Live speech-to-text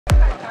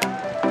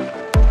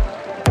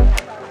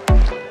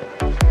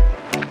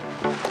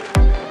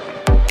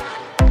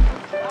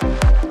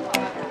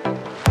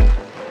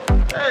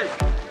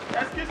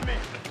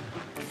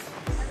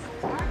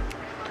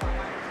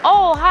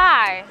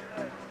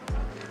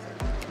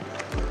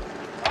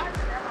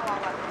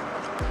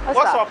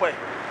What's up?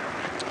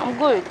 I'm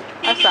good.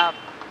 What's up?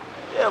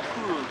 Yeah,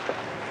 cool.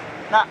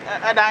 Now,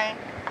 dying.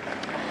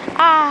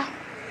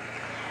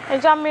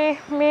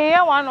 Me,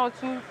 one or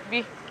two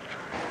be.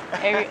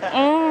 Every.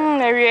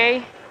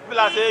 Will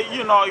I say,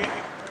 you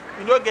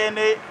don't get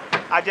any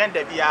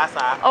agenda, be as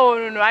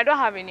Oh, no, I don't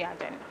have any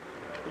agenda.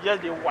 you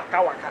just the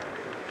waka.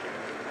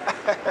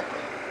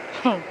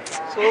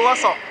 So,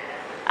 what's up?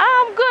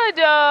 I'm good.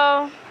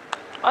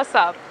 What's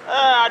up?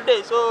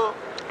 Day, so,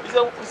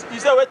 you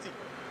say waiting.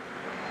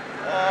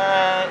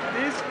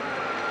 This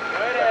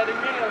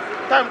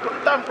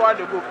time for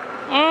the go.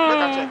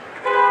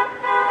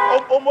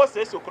 Almost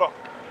 6 o'clock.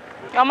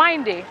 Your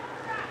mind day?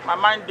 My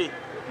mind day.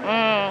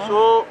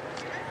 So,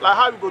 like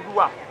how you go do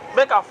one?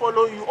 Make I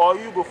follow you or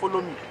you go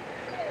follow me?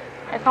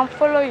 I can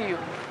follow you.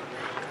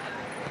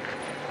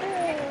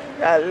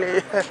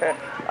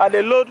 I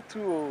dey load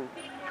too.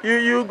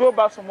 You go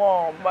back some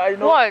more.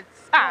 What?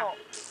 No,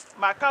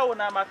 my car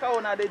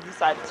owner they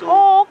decide. So.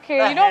 Oh,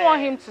 okay. You don't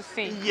want him to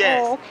see.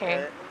 Yes. Oh,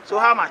 okay. So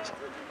how much?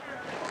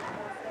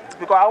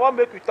 Because I want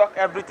make we talk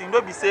everything.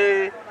 Don't be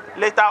say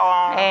later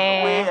on.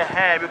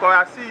 Because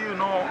I see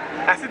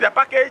I see the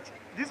package.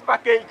 This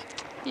package.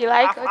 You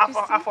like what you see?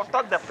 I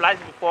thought the price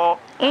before.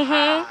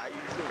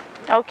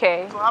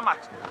 Okay. So how much?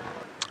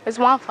 It's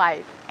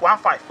 1.5.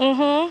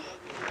 1.5.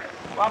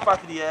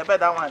 1.5 the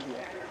better one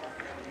there.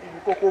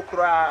 Coco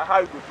cry, how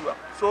you go do it?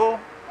 So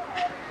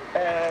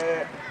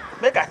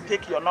make I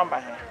take your number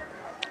here.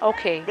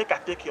 Okay. Make I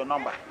take your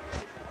number.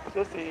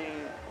 So say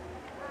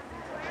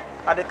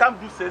I they come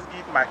do sales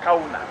give my car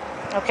owner.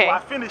 Okay. So I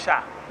finish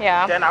her.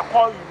 Yeah. Then I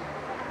call you.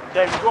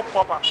 Then you go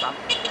pop up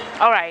something.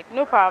 All right,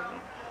 no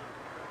problem.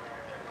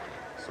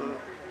 So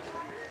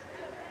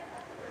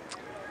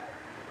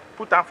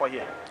put down for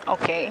here.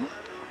 Okay.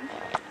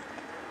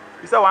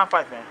 You said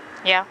 1.5, eh?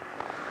 Yeah.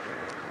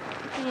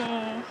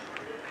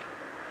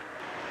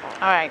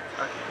 All right.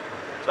 Okay.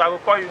 So I will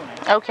call you.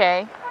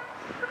 Okay.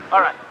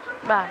 All right.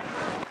 Bye.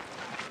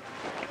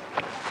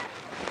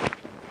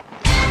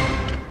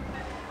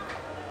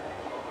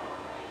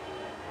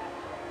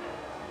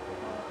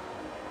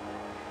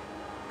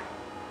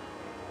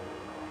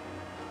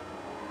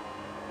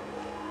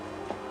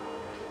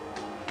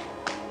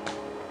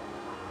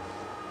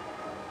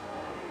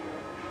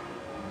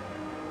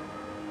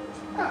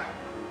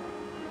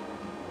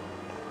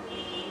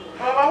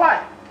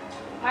 Why?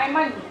 My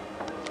money.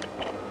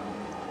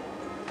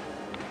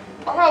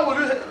 Why would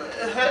you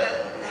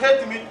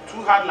hate me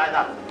too hard like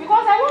that?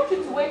 Because I want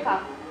you to wake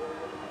up.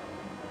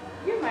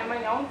 Give my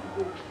money, I want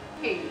to go.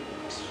 Hey.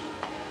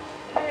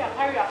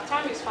 Hurry up.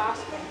 Time is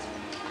fast spent.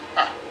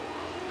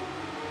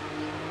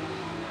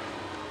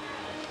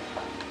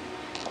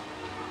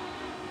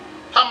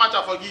 How much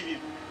I forgive you?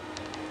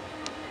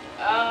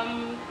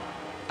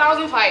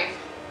 1,500.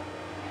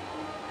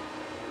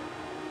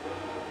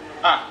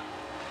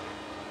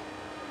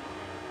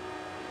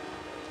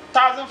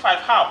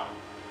 1,500 how?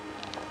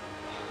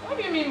 What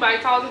do you mean by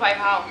 1,500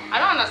 how? I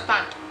don't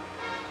understand.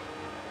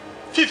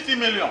 50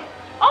 million.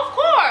 Of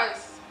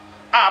course.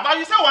 But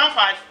you said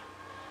 1.5.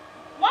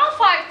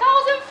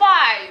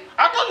 1,500. I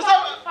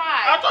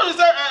thought you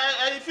said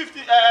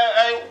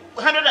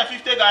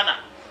 150 Ghana.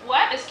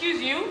 What?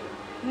 Excuse you?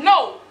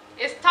 No,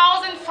 it's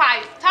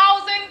 1,500.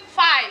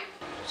 1,500.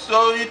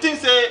 So you think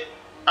say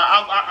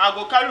I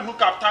go carry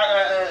hook up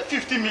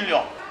 50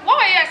 million? What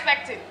were you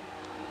expecting?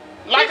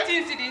 Like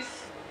 15 cities.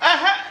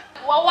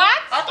 Well, what?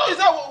 I thought you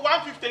said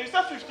 150. You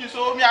said 50.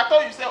 So me, I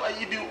thought you said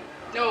you do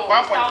 1.5.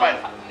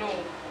 No,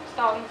 it's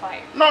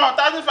 1,500. No,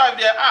 1,500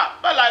 there.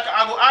 But like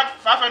I go add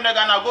 500 and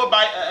I go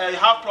buy a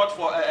half plot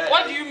for.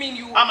 What do you mean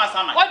you?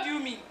 Amazon. What do you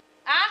mean?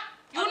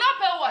 You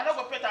not pay what? I'm not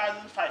gonna pay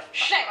 1,500.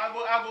 Shit. I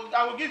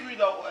will give you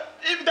the.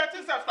 If the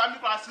things have come, you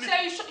can sleep.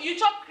 So you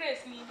chop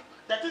crazy.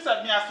 The things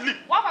have me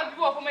asleep. What have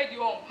people for made you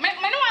home? My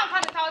no one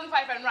can 1,500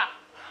 and rap.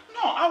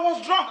 No, I was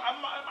drunk.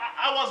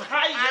 I was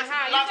high last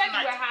night. You said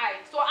you were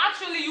high. So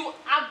actually you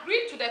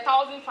agreed to the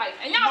 1,500.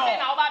 And you're saying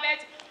now about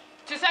it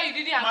to say you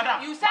didn't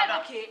agree. You said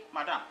okay.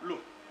 Madam, look.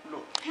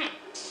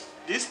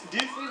 This is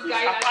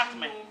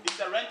apartment.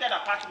 It's a rented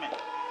apartment.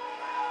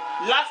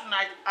 Last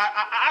night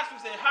I asked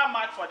you say how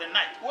much for the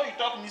night. When you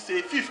talk me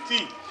say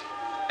 15.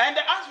 And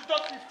the ask you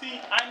talk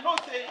 15, I know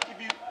say it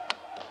be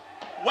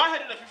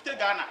 150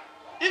 Ghana.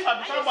 If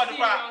I be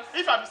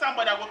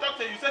somebody, I will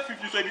talk to you say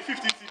 50, so it be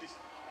 50 cities.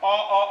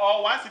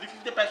 Or 1 city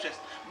 50 pesos.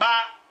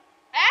 But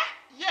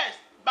yes,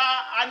 but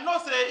I know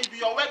say it be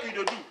your work you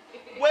do.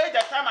 Where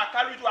the time I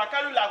carry like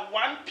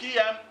 1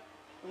 p.m.,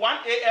 1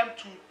 a.m.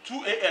 to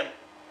 2 a.m.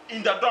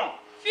 in the dawn.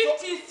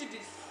 50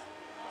 cities.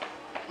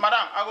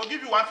 Madam, I will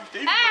give you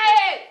 150.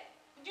 Hey!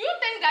 Do you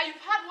think that you've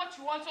had what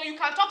you want so you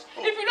can talk?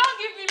 Oh. If you don't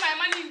give me my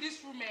money in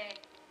this room,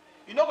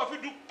 you know if you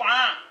do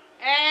pan.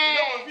 You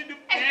know if you do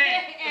pan.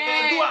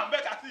 Do am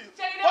better see.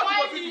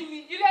 What you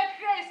do? You like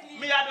crazy.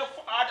 Me at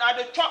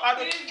the chop I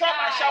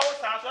shower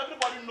sound so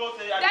everybody knows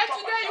say that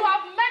today you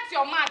have met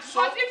your match. So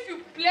because if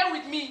you play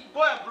with me,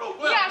 go and blow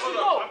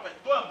trumpet.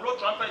 Go and blow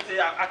trumpet say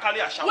I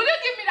carry a shower. Will you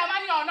give me the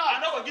money or not?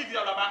 I'm not gonna give you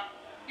a rubber.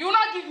 You will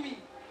not give me.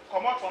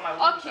 Come out from my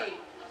room. Okay.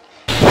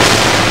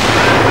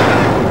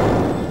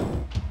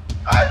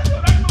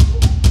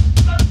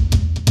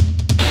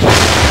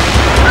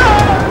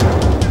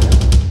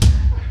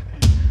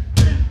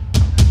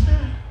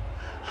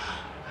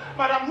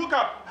 Madam, look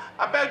up.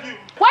 I beg you.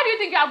 Where do you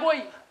think you are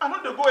going? I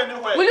don't go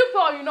anywhere. Will you pay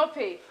or you not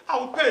pay? I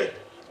will pay.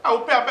 I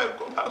will pay. I beg,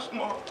 go back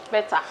tomorrow.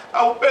 Better.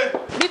 I will pay.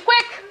 Be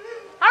quick.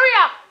 Hurry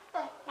up,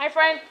 my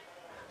friend.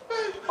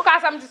 Okay,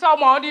 something so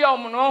more audio,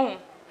 no.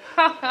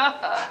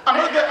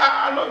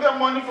 I don't get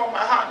money from my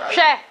hand.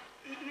 Share.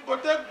 You go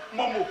take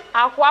Momo.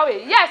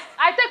 Huawei. Yes,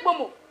 I take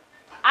Momo.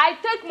 I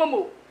take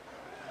Momo.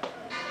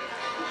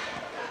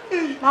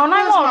 Now,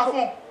 Where's my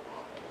phone?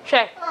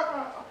 Share.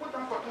 Put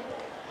that for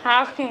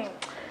me.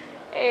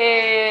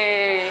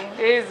 Hey,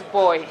 this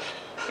boy.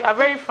 You are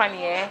very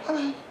funny, eh?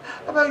 I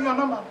beg your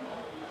number.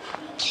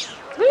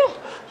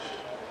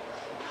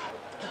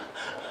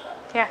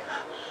 Yeah.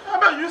 I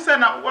bet you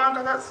send out one,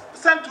 cause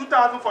send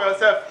 2,000 for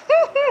yourself.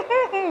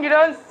 You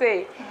don't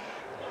say.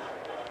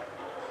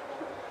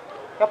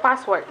 Your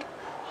password.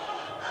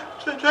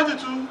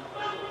 2216.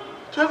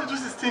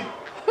 2216.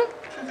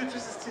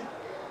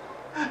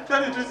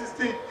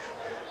 2216.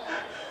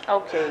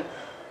 Okay.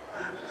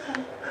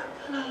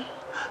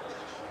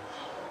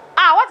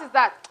 Ah, what is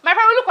that? My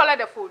friend, will you collect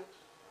the phone?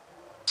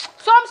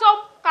 Some,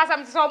 cause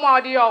I'm some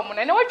audio, and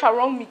then what's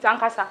wrong with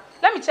Ankasa?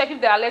 Let me check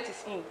if the alert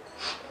is in.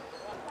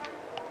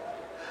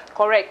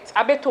 Correct.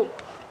 Abeto.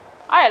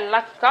 I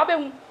like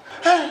Kabe.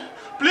 Hey,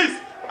 please,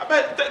 I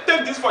bet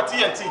take this for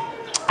TNT.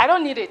 I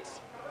don't need it.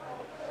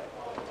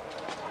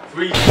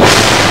 Free.